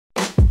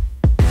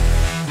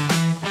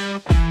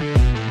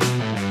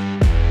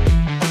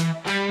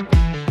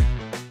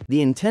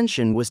The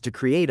intention was to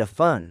create a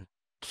fun,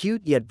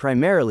 cute yet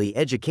primarily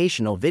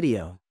educational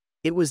video.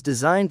 It was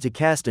designed to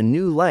cast a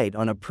new light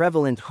on a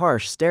prevalent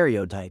harsh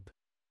stereotype.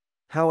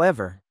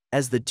 However,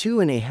 as the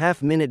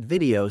 2.5-minute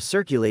video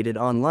circulated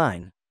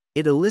online,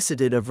 it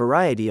elicited a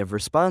variety of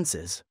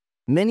responses,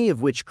 many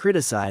of which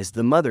criticized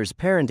the mother's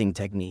parenting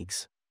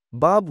techniques.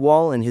 Bob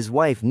Wall and his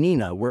wife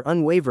Nina were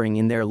unwavering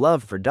in their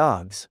love for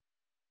dogs.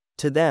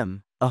 To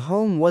them, a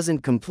home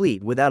wasn't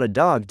complete without a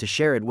dog to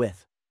share it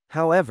with.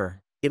 However,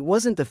 it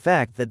wasn't the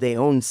fact that they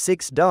owned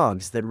 6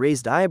 dogs that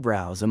raised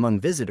eyebrows among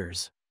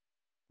visitors,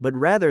 but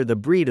rather the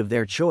breed of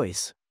their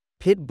choice,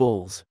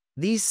 Pitbulls.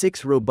 These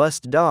 6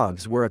 robust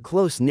dogs were a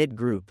close-knit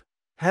group,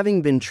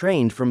 having been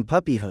trained from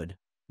puppyhood.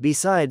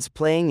 Besides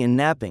playing and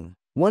napping,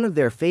 one of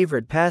their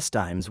favorite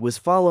pastimes was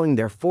following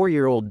their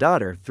 4-year-old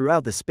daughter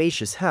throughout the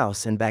spacious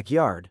house and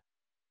backyard.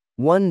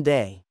 One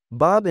day,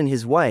 Bob and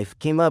his wife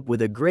came up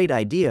with a great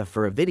idea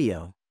for a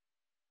video.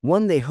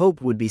 One they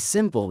hoped would be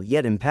simple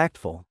yet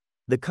impactful.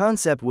 The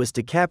concept was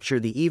to capture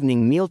the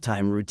evening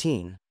mealtime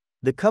routine.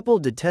 The couple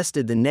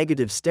detested the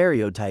negative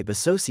stereotype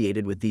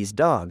associated with these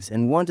dogs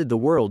and wanted the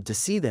world to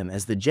see them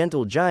as the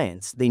gentle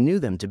giants they knew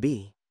them to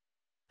be.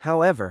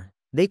 However,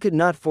 they could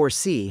not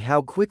foresee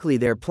how quickly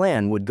their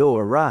plan would go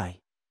awry.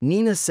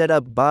 Nina set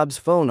up Bob's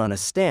phone on a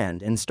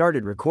stand and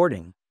started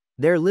recording.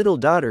 Their little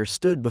daughter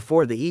stood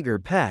before the eager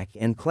pack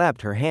and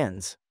clapped her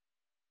hands,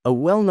 a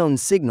well-known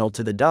signal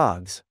to the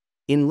dogs.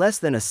 In less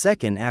than a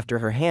second after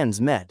her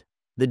hands met,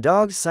 the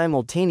dogs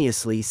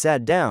simultaneously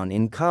sat down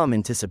in calm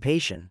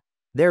anticipation,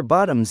 their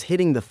bottoms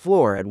hitting the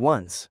floor at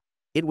once.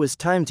 It was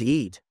time to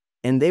eat,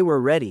 and they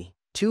were ready.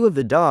 2 of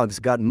the dogs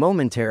got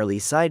momentarily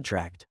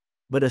sidetracked,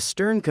 but a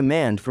stern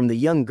command from the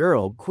young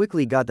girl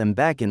quickly got them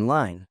back in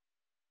line.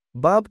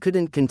 Bob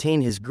couldn't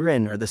contain his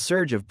grin or the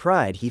surge of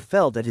pride he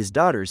felt at his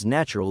daughter's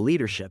natural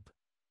leadership.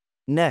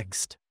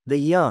 Next, the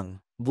young,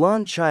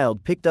 blonde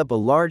child picked up a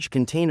large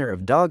container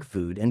of dog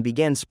food and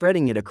began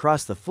spreading it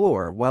across the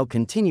floor while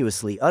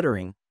continuously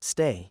uttering,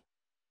 "Stay.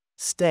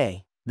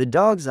 Stay." The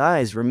dogs'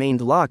 eyes remained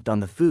locked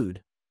on the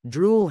food,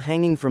 drool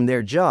hanging from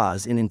their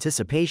jaws in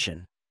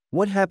anticipation.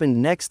 What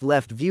happened next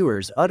left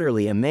viewers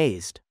utterly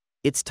amazed.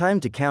 "It's time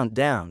to count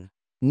down,"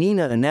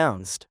 Nina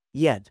announced.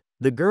 Yet,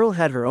 the girl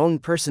had her own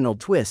personal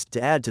twist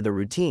to add to the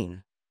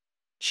routine.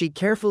 She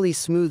carefully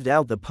smoothed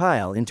out the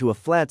pile into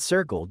a flat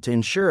circle to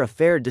ensure a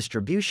fair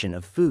distribution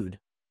of food.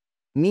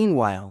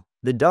 Meanwhile,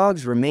 the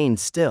dogs remained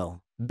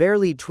still,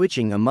 barely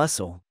twitching a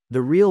muscle.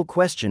 The real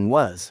question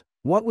was,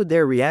 what would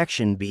their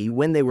reaction be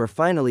when they were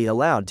finally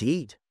allowed to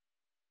eat?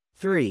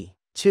 3,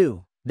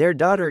 2. Their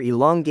daughter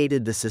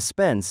elongated the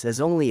suspense as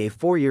only a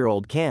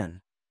 4-year-old can.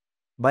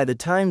 By the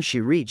time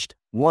she reached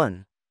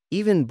 1,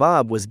 even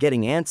Bob was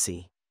getting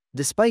antsy,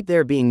 despite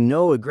there being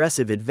no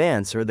aggressive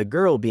advance or the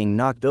girl being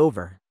knocked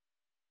over.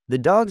 The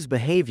dog's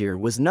behavior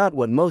was not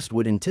what most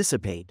would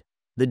anticipate.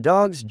 The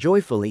dogs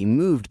joyfully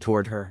moved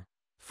toward her,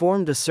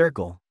 formed a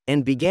circle,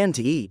 and began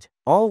to eat,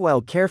 all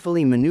while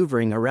carefully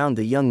maneuvering around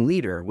the young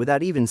leader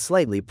without even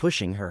slightly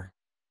pushing her.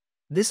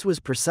 This was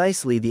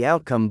precisely the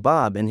outcome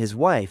Bob and his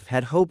wife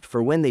had hoped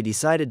for when they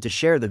decided to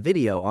share the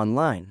video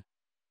online.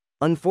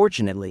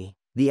 Unfortunately,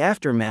 the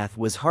aftermath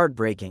was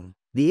heartbreaking.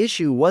 The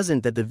issue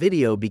wasn't that the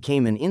video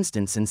became an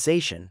instant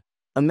sensation,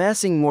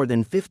 amassing more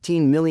than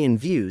 15 million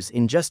views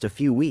in just a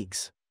few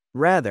weeks.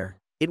 Rather,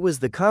 it was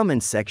the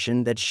comments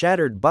section that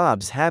shattered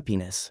Bob's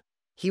happiness.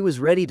 He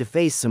was ready to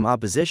face some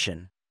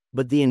opposition,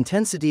 but the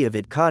intensity of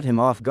it caught him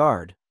off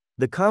guard.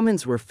 The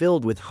comments were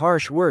filled with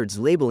harsh words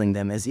labeling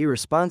them as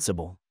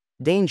irresponsible,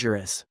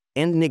 dangerous,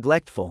 and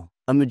neglectful.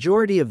 A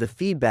majority of the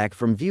feedback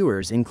from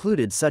viewers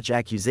included such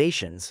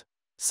accusations.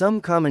 Some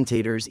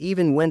commentators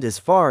even went as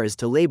far as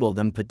to label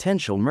them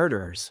potential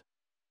murderers,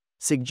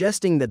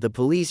 suggesting that the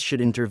police should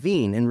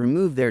intervene and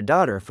remove their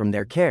daughter from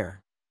their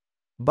care.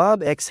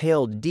 Bob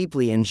exhaled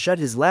deeply and shut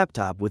his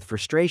laptop with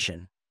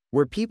frustration.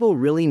 Were people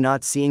really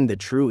not seeing the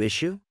true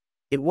issue?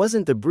 It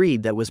wasn't the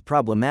breed that was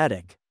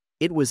problematic.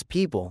 It was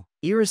people.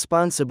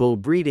 Irresponsible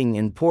breeding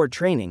and poor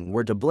training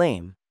were to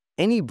blame.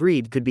 Any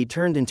breed could be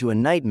turned into a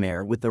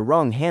nightmare with the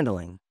wrong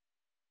handling.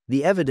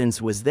 The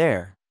evidence was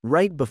there,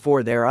 right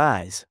before their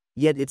eyes,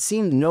 yet it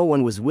seemed no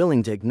one was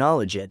willing to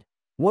acknowledge it.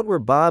 What were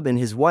Bob and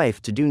his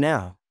wife to do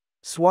now?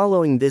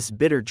 Swallowing this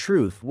bitter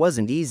truth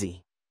wasn't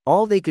easy.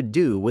 All they could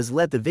do was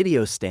let the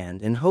video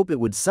stand and hope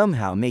it would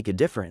somehow make a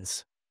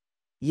difference.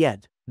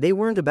 Yet, they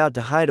weren't about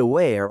to hide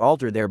away or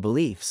alter their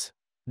beliefs.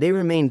 They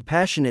remained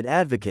passionate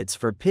advocates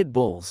for pit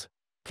bulls,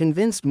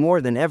 convinced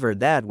more than ever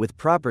that with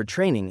proper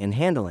training and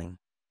handling,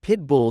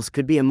 pit bulls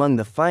could be among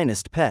the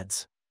finest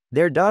pets.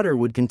 Their daughter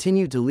would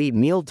continue to lead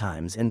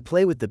mealtimes and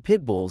play with the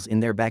pit bulls in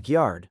their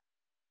backyard.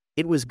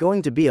 It was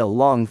going to be a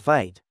long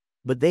fight,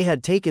 but they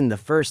had taken the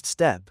first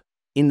step.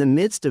 In the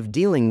midst of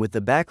dealing with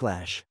the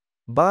backlash,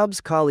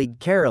 Bob's colleague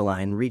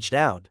Caroline reached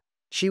out.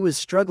 She was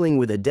struggling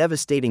with a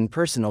devastating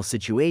personal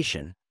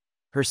situation.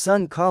 Her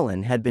son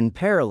Colin had been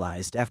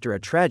paralyzed after a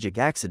tragic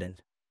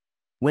accident.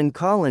 When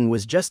Colin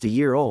was just a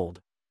year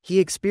old, he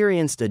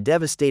experienced a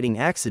devastating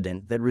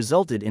accident that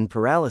resulted in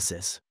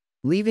paralysis.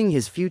 leaving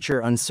his future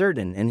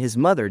uncertain and his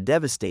mother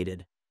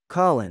devastated.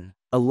 Colin,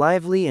 a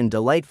lively and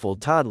delightful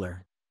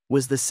toddler,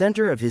 was the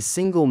center of his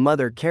single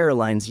mother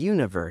Caroline's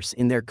universe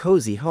in their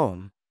cozy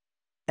home.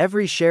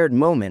 Every shared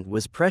moment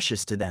was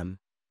precious to them,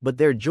 but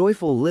their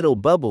joyful little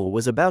bubble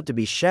was about to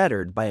be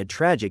shattered by a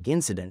tragic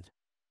incident.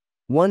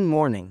 One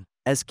morning,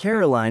 as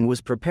Caroline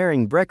was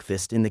preparing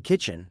breakfast in the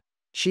kitchen,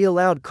 she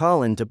allowed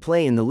Colin to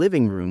play in the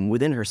living room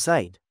within her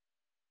sight.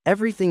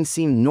 Everything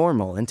seemed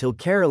normal until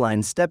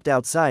Caroline stepped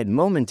outside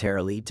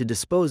momentarily to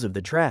dispose of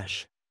the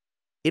trash.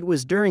 It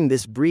was during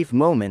this brief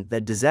moment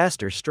that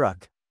disaster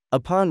struck.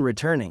 Upon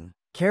returning,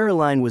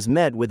 Caroline was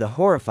met with a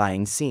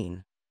horrifying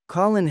scene.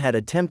 Colin had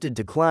attempted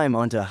to climb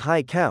onto a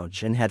high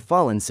couch and had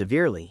fallen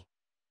severely.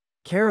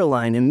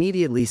 Caroline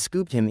immediately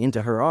scooped him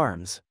into her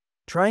arms,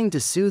 trying to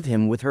soothe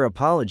him with her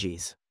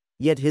apologies.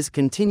 Yet his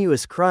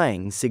continuous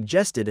crying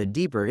suggested a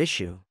deeper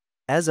issue.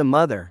 As a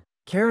mother,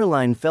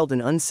 Caroline felt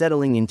an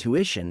unsettling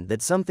intuition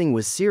that something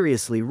was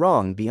seriously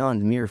wrong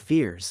beyond mere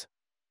fears.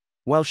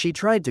 While she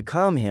tried to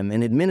calm him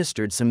and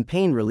administered some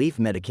pain relief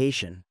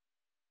medication,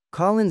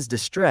 Colin's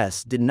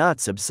distress did not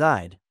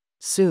subside.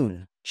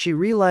 Soon, she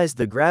realized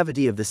the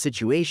gravity of the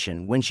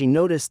situation when she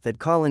noticed that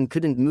Colin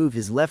couldn't move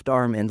his left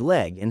arm and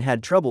leg and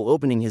had trouble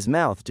opening his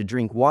mouth to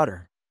drink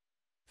water.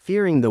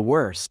 Fearing the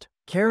worst,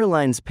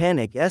 Caroline's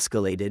panic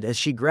escalated as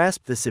she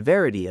grasped the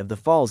severity of the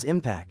fall's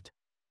impact.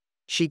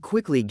 She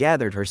quickly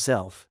gathered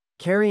herself,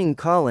 carrying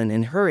Colin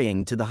and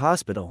hurrying to the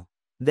hospital.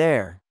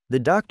 There, the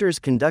doctors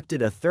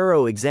conducted a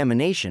thorough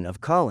examination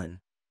of Colin.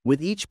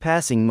 With each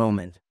passing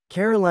moment,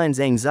 Caroline's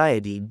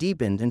anxiety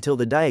deepened until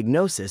the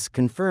diagnosis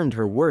confirmed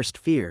her worst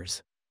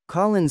fears.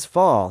 Colin's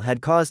fall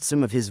had caused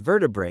some of his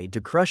vertebrae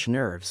to crush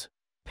nerves,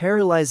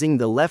 paralyzing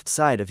the left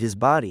side of his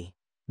body.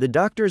 The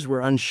doctors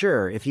were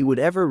unsure if he would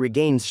ever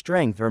regain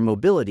strength or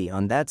mobility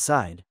on that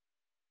side.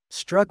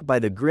 Struck by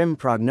the grim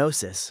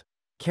prognosis,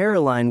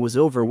 Caroline was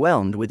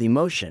overwhelmed with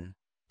emotion,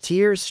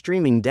 tears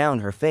streaming down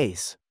her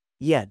face.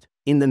 Yet,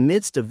 in the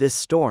midst of this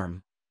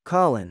storm,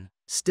 Colin,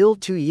 still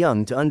too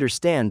young to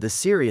understand the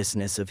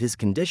seriousness of his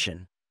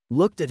condition,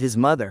 looked at his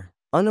mother,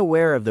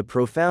 unaware of the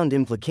profound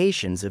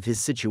implications of his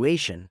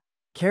situation.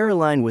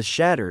 Caroline was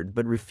shattered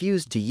but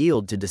refused to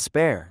yield to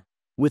despair.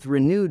 With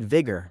renewed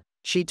vigor,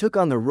 she took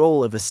on the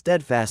role of a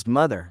steadfast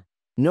mother,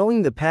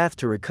 knowing the path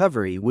to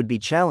recovery would be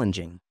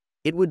challenging.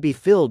 It would be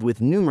filled with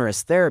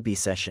numerous therapy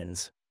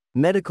sessions,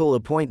 medical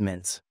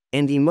appointments,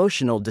 and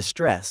emotional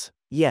distress.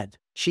 Yet,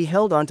 she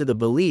held on to the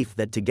belief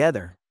that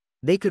together,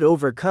 they could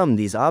overcome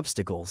these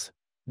obstacles.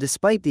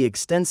 Despite the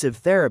extensive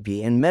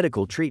therapy and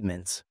medical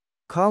treatments,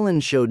 Colin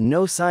showed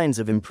no signs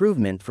of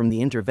improvement from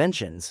the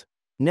interventions.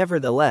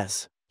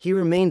 Nevertheless, he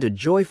remained a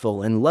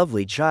joyful and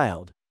lovely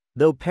child.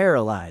 Though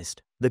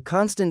paralyzed, the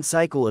constant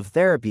cycle of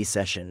therapy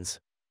sessions,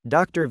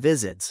 doctor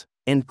visits,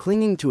 and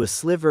clinging to a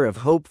sliver of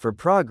hope for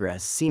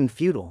progress seemed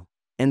futile,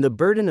 and the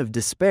burden of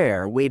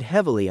despair weighed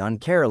heavily on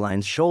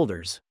Caroline's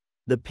shoulders.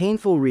 The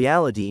painful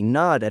reality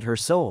gnawed at her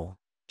soul.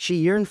 She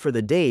yearned for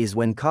the days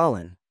when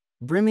Colin,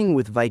 brimming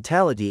with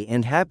vitality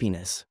and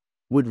happiness,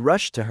 would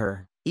rush to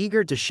her,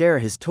 eager to share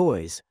his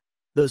toys,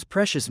 those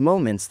precious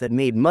moments that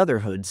made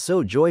motherhood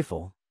so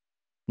joyful.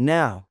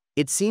 Now,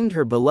 it seemed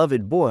her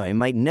beloved boy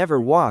might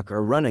never walk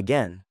or run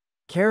again.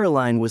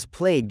 Caroline was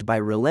plagued by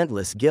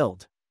relentless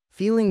guilt,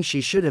 feeling she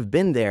should have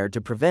been there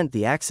to prevent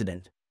the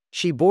accident.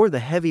 She bore the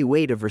heavy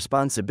weight of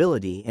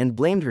responsibility and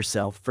blamed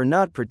herself for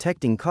not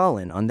protecting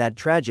Colin on that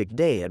tragic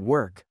day at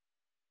work.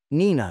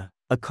 Nina,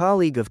 a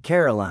colleague of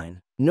Caroline,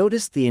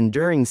 noticed the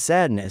enduring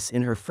sadness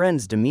in her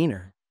friend's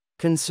demeanor.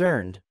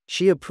 Concerned,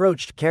 she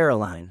approached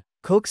Caroline,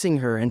 coaxing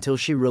her until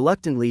she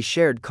reluctantly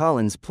shared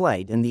Colin's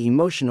plight and the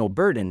emotional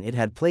burden it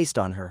had placed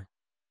on her.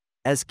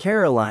 As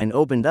Caroline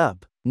opened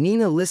up,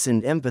 Nina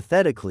listened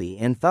empathetically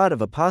and thought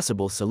of a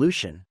possible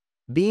solution.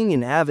 Being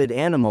an avid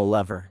animal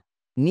lover,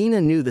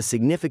 Nina knew the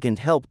significant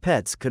help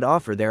pets could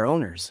offer their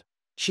owners.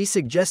 She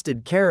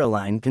suggested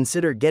Caroline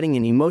consider getting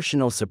an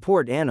emotional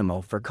support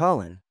animal for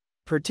Colin,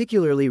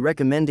 particularly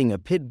recommending a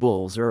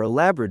Pitbulls or a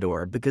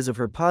Labrador because of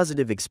her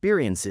positive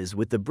experiences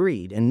with the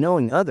breed and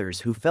knowing others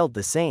who felt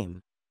the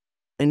same.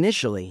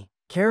 Initially,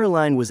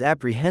 Caroline was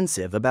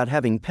apprehensive about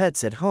having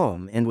pets at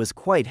home and was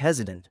quite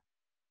hesitant.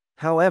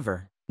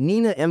 However,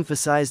 Nina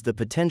emphasized the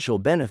potential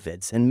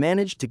benefits and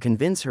managed to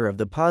convince her of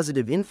the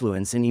positive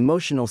influence an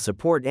emotional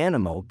support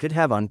animal could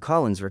have on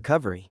Colin's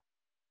recovery.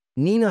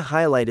 Nina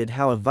highlighted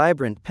how a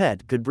vibrant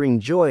pet could bring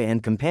joy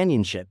and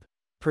companionship,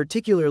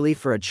 particularly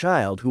for a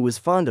child who was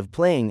fond of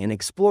playing and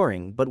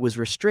exploring but was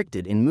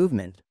restricted in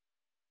movement.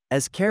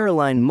 As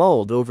Caroline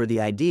mulled over the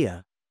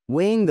idea,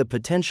 weighing the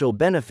potential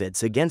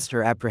benefits against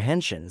her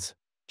apprehensions,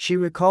 she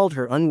recalled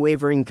her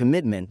unwavering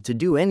commitment to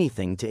do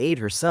anything to aid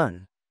her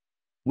son.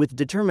 With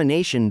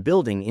determination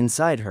building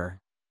inside her,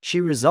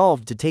 she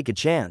resolved to take a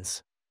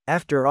chance.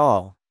 After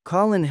all,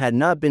 Colin had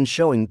not been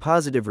showing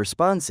positive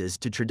responses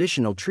to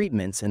traditional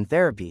treatments and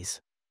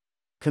therapies.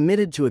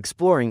 Committed to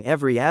exploring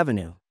every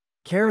avenue,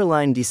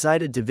 Caroline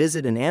decided to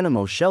visit an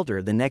animal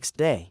shelter the next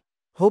day,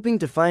 hoping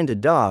to find a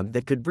dog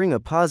that could bring a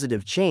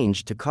positive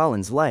change to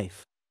Colin's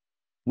life.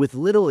 With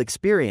little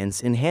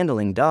experience in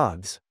handling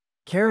dogs,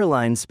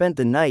 Caroline spent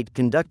the night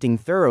conducting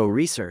thorough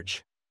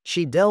research.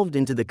 She delved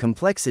into the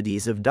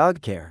complexities of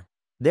dog care,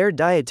 their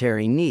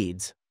dietary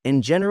needs,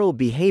 and general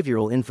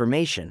behavioral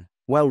information,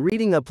 while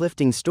reading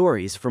uplifting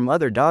stories from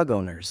other dog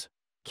owners.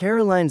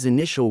 Caroline's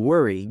initial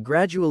worry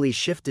gradually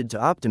shifted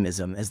to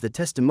optimism as the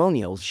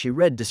testimonials she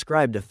read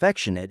described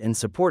affectionate and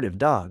supportive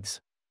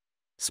dogs,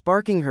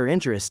 sparking her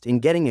interest in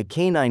getting a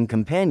canine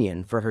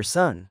companion for her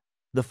son.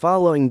 The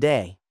following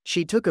day,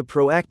 she took a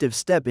proactive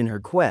step in her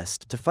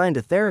quest to find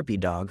a therapy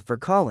dog for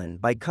Colin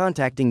by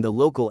contacting the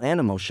local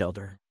animal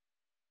shelter.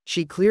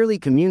 She clearly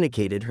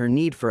communicated her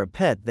need for a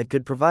pet that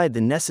could provide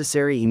the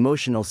necessary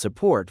emotional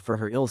support for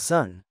her ill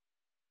son.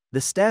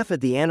 The staff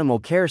at the animal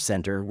care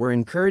center were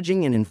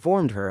encouraging and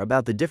informed her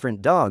about the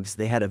different dogs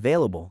they had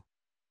available.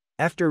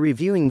 After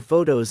reviewing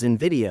photos and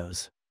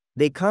videos,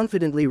 they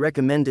confidently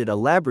recommended a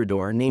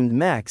Labrador named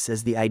Max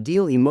as the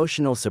ideal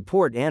emotional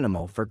support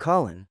animal for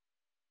Colin.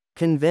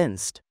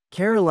 Convinced,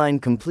 Caroline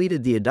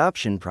completed the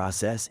adoption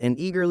process and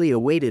eagerly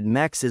awaited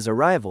Max's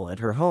arrival at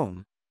her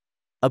home.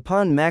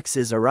 Upon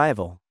Max's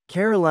arrival,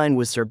 Caroline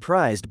was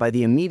surprised by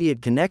the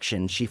immediate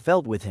connection she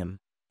felt with him.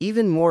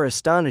 Even more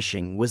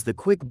astonishing was the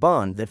quick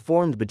bond that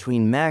formed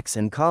between Max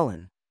and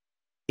Colin.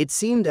 It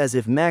seemed as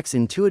if Max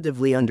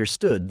intuitively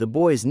understood the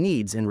boy's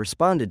needs and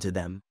responded to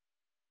them.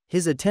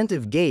 His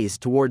attentive gaze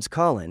towards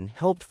Colin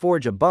helped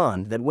forge a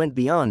bond that went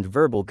beyond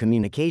verbal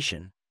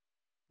communication.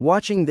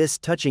 Watching this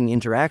touching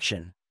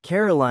interaction,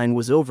 Caroline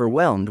was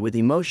overwhelmed with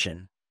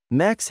emotion.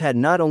 Max had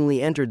not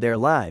only entered their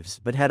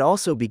lives but had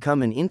also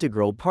become an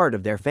integral part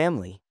of their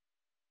family.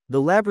 The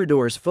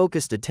Labrador's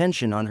focused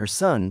attention on her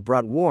son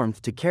brought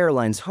warmth to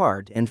Caroline's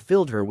heart and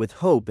filled her with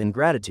hope and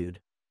gratitude.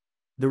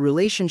 The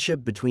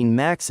relationship between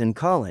Max and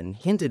Colin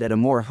hinted at a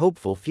more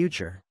hopeful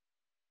future.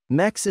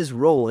 Max's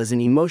role as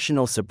an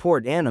emotional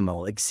support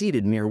animal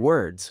exceeded mere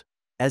words.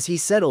 As he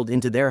settled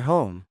into their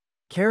home,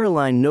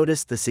 Caroline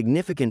noticed the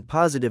significant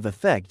positive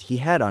effect he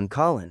had on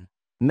Colin.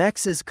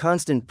 Max's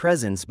constant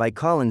presence by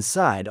Colin's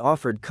side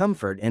offered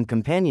comfort and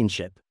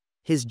companionship.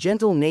 His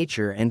gentle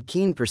nature and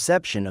keen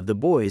perception of the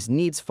boy's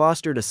needs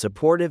fostered a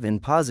supportive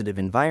and positive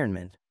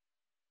environment.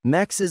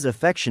 Max's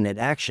affectionate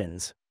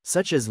actions,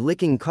 such as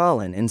licking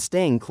Colin and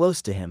staying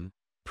close to him,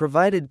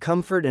 provided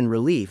comfort and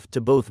relief to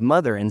both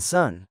mother and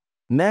son.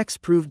 Max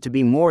proved to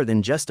be more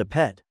than just a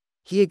pet.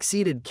 He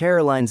exceeded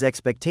Caroline's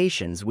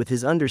expectations with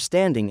his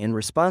understanding and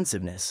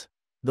responsiveness.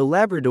 The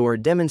Labrador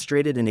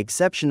demonstrated an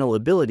exceptional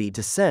ability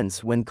to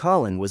sense when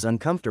Colin was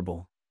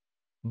uncomfortable.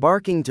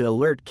 Barking to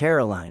alert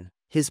Caroline,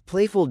 his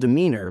playful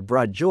demeanor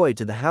brought joy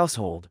to the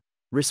household,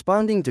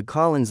 responding to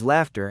Colin's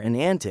laughter and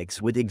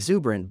antics with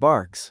exuberant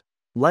barks.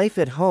 Life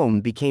at home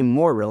became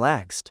more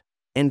relaxed,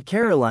 and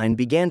Caroline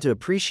began to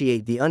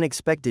appreciate the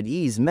unexpected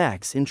ease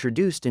Max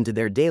introduced into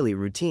their daily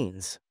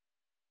routines.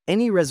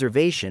 Any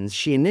reservations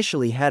she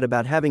initially had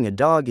about having a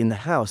dog in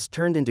the house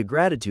turned into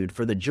gratitude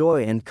for the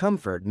joy and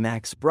comfort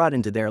Max brought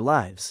into their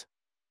lives.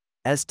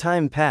 As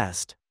time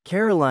passed,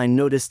 Caroline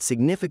noticed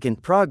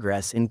significant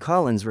progress in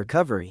Colin's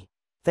recovery.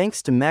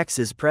 Thanks to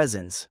Max's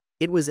presence,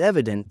 it was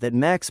evident that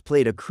Max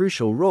played a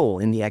crucial role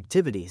in the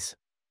activities.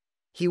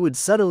 He would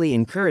subtly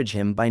encourage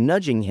him by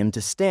nudging him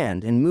to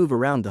stand and move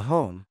around the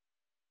home.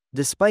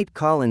 Despite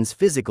Colin's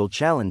physical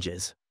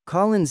challenges,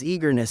 Colin's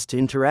eagerness to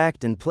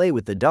interact and play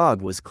with the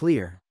dog was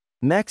clear.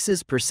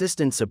 Max's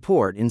persistent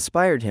support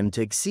inspired him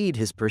to exceed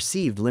his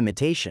perceived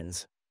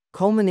limitations,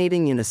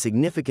 culminating in a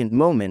significant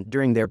moment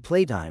during their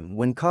playtime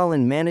when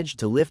Colin managed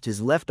to lift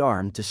his left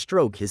arm to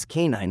stroke his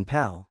canine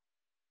pal.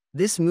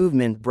 This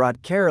movement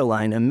brought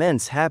Caroline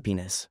immense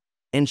happiness,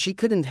 and she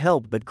couldn't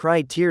help but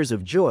cry tears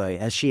of joy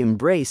as she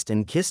embraced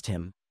and kissed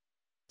him.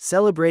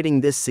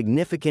 Celebrating this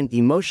significant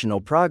emotional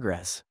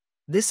progress,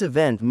 this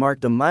event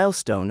marked a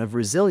milestone of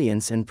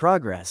resilience and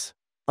progress,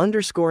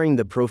 underscoring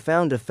the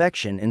profound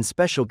affection and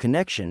special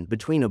connection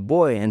between a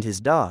boy and his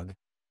dog.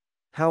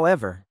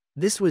 However,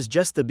 this was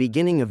just the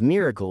beginning of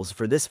miracles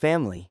for this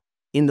family.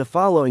 In the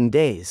following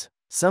days,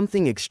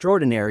 something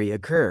extraordinary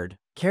occurred.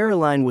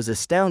 Caroline was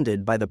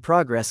astounded by the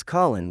progress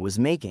Colin was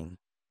making.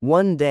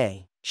 One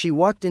day, she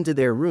walked into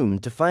their room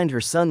to find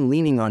her son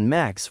leaning on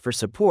Max for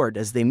support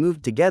as they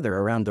moved together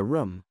around the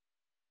room.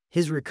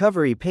 His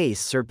recovery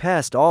pace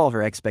surpassed all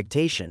her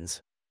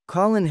expectations.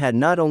 Colin had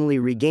not only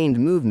regained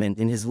movement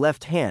in his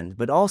left hand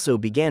but also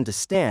began to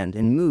stand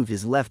and move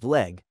his left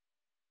leg.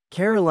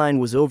 Caroline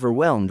was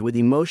overwhelmed with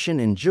emotion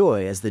and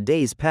joy as the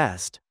days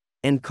passed,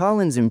 and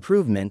Colin's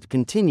improvement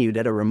continued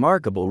at a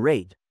remarkable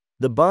rate.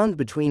 The bond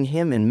between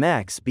him and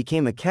Max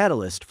became a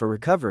catalyst for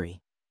recovery,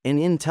 and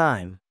in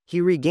time,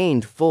 he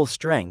regained full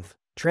strength,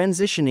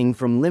 transitioning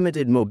from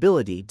limited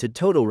mobility to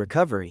total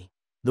recovery.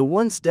 The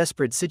once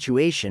desperate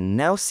situation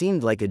now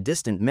seemed like a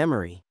distant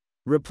memory,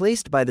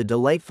 replaced by the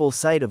delightful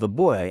sight of a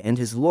boy and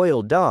his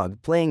loyal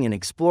dog playing and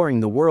exploring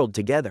the world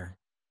together.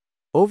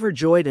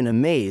 Overjoyed and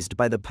amazed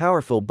by the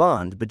powerful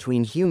bond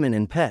between human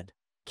and pet,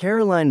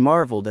 Caroline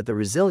marveled at the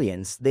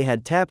resilience they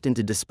had tapped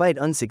into despite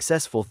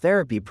unsuccessful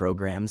therapy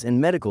programs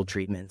and medical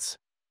treatments.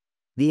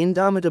 The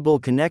indomitable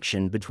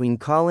connection between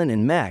Colin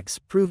and Max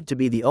proved to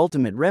be the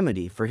ultimate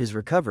remedy for his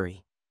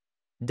recovery.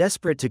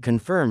 Desperate to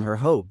confirm her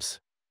hopes,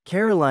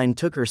 Caroline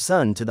took her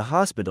son to the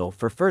hospital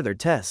for further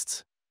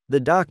tests. The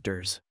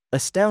doctors,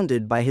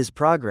 astounded by his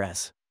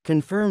progress,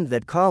 confirmed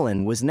that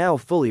Colin was now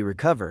fully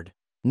recovered,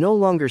 no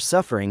longer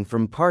suffering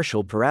from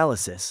partial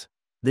paralysis.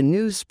 The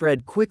news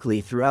spread quickly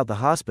throughout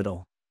the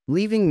hospital,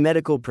 leaving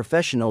medical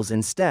professionals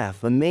and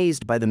staff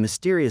amazed by the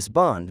mysterious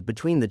bond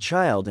between the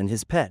child and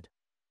his pet.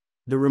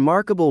 The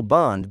remarkable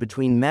bond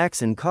between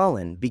Max and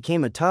Colin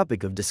became a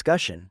topic of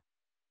discussion.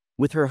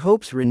 With her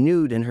hopes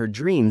renewed and her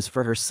dreams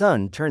for her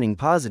son turning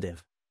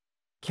positive,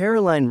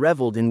 Caroline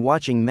reveled in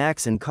watching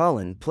Max and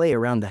Colin play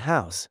around the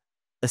house,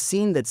 a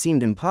scene that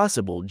seemed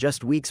impossible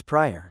just weeks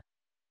prior.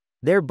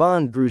 Their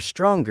bond grew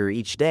stronger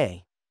each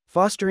day,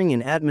 fostering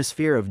an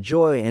atmosphere of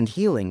joy and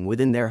healing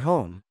within their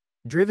home.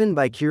 Driven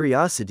by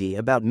curiosity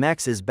about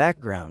Max's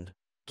background,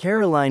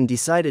 Caroline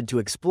decided to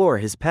explore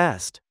his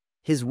past.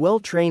 His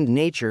well-trained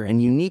nature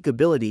and unique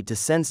ability to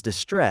sense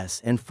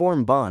distress and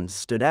form bonds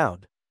stood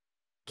out.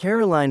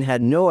 Caroline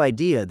had no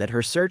idea that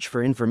her search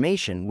for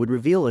information would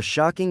reveal a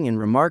shocking and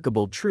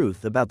remarkable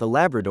truth about the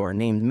Labrador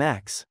named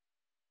Max.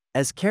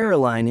 As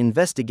Caroline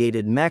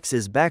investigated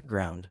Max's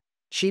background,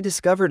 she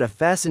discovered a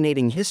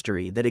fascinating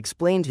history that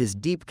explained his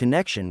deep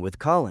connection with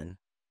Colin.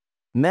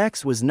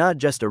 Max was not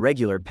just a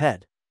regular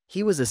pet.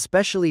 He was a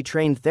specially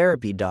trained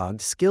therapy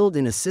dog skilled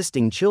in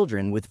assisting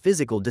children with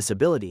physical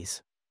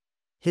disabilities.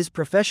 His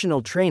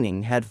professional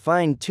training had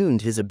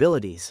fine-tuned his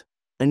abilities,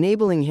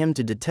 enabling him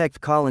to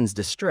detect Colin's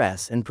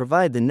distress and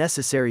provide the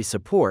necessary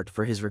support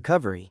for his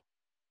recovery.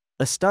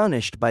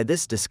 Astonished by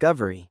this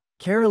discovery,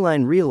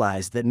 Caroline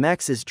realized that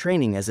Max's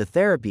training as a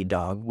therapy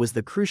dog was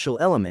the crucial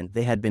element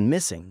they had been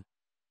missing.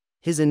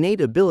 His innate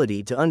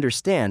ability to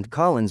understand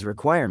Colin's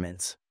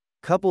requirements,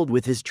 coupled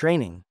with his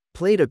training,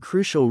 played a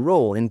crucial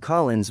role in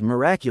Colin's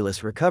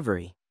miraculous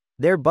recovery.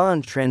 Their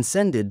bond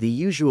transcended the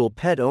usual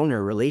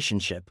pet-owner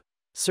relationship,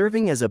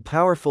 serving as a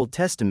powerful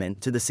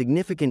testament to the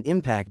significant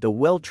impact a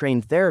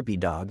well-trained therapy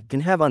dog can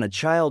have on a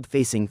child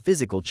facing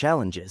physical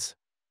challenges.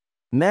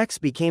 Max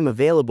became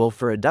available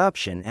for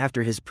adoption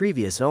after his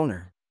previous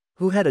owner,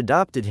 who had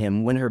adopted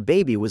him when her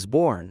baby was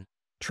born,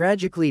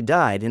 tragically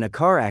died in a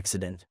car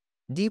accident.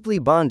 Deeply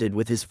bonded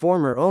with his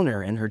former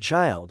owner and her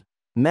child,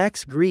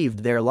 Max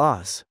grieved their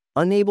loss,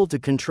 unable to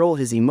control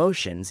his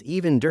emotions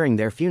even during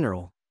their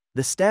funeral.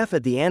 The staff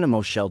at the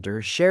animal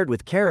shelter shared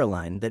with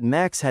Caroline that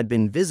Max had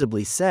been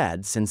visibly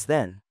sad since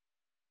then.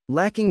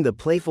 Lacking the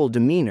playful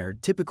demeanor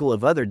typical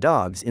of other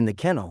dogs in the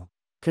kennel,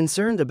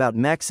 concerned about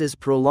Max's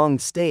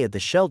prolonged stay at the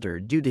shelter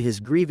due to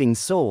his grieving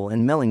soul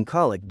and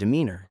melancholic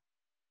demeanor.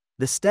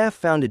 The staff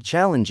found it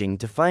challenging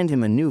to find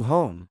him a new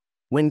home.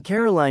 When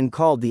Caroline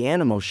called the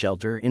animal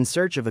shelter in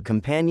search of a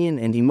companion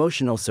and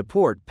emotional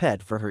support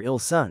pet for her ill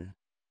son,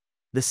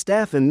 the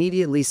staff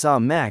immediately saw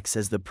Max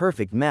as the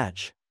perfect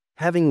match.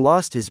 Having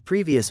lost his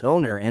previous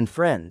owner and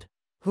friend,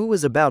 who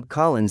was about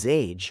Colin's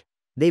age,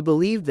 they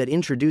believed that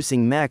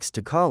introducing Max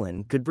to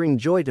Colin could bring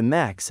joy to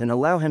Max and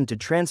allow him to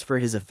transfer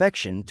his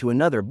affection to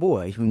another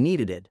boy who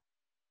needed it.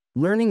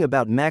 Learning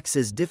about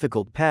Max's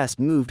difficult past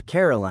moved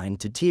Caroline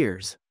to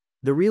tears.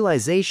 The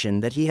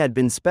realization that he had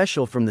been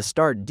special from the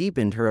start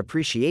deepened her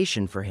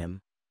appreciation for him,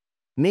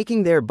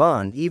 making their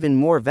bond even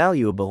more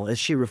valuable as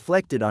she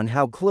reflected on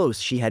how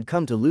close she had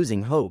come to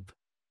losing hope.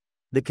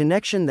 The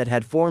connection that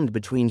had formed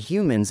between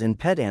humans and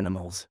pet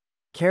animals,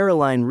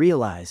 Caroline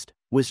realized,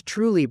 was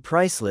truly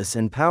priceless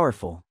and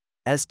powerful.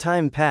 As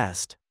time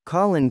passed,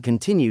 Colin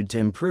continued to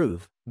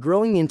improve,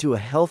 growing into a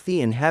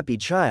healthy and happy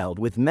child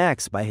with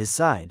Max by his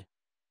side.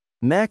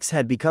 Max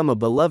had become a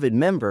beloved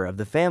member of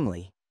the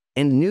family,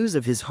 and news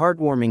of his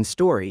heartwarming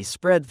story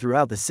spread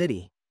throughout the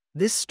city.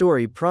 This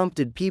story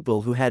prompted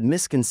people who had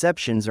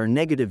misconceptions or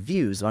negative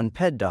views on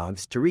pet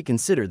dogs to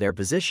reconsider their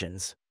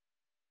positions.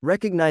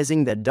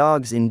 Recognizing that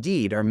dogs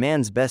indeed are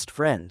man's best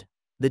friend,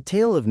 the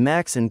tale of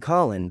Max and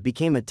Colin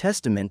became a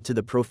testament to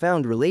the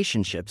profound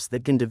relationships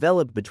that can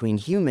develop between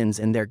humans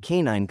and their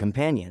canine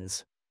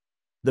companions.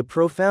 The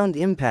profound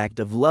impact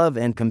of love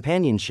and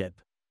companionship,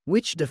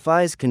 which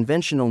defies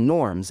conventional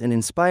norms and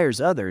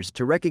inspires others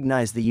to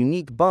recognize the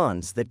unique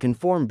bonds that can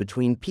form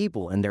between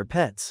people and their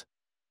pets,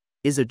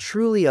 is a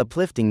truly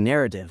uplifting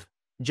narrative.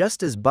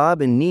 Just as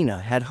Bob and Nina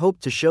had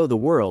hoped to show the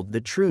world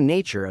the true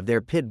nature of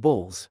their pit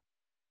bulls,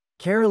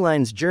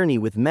 Caroline's journey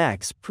with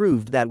Max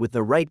proved that with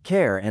the right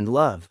care and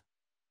love,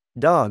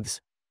 dogs,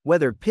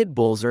 whether pit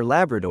bulls or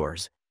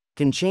Labradors,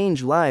 can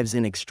change lives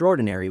in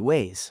extraordinary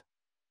ways.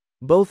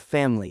 Both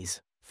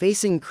families,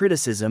 facing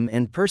criticism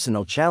and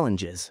personal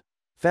challenges,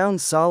 found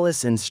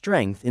solace and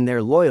strength in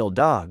their loyal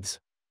dogs,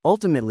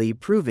 ultimately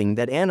proving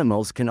that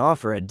animals can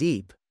offer a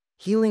deep,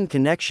 healing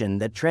connection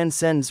that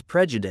transcends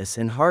prejudice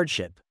and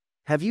hardship.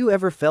 Have you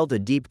ever felt a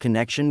deep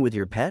connection with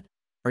your pet?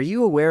 Are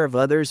you aware of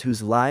others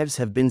whose lives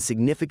have been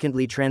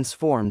significantly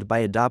transformed by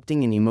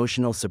adopting an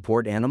emotional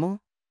support animal?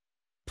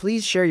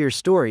 Please share your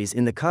stories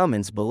in the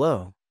comments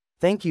below.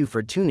 Thank you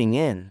for tuning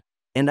in,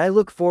 and I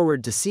look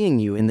forward to seeing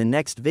you in the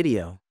next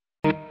video.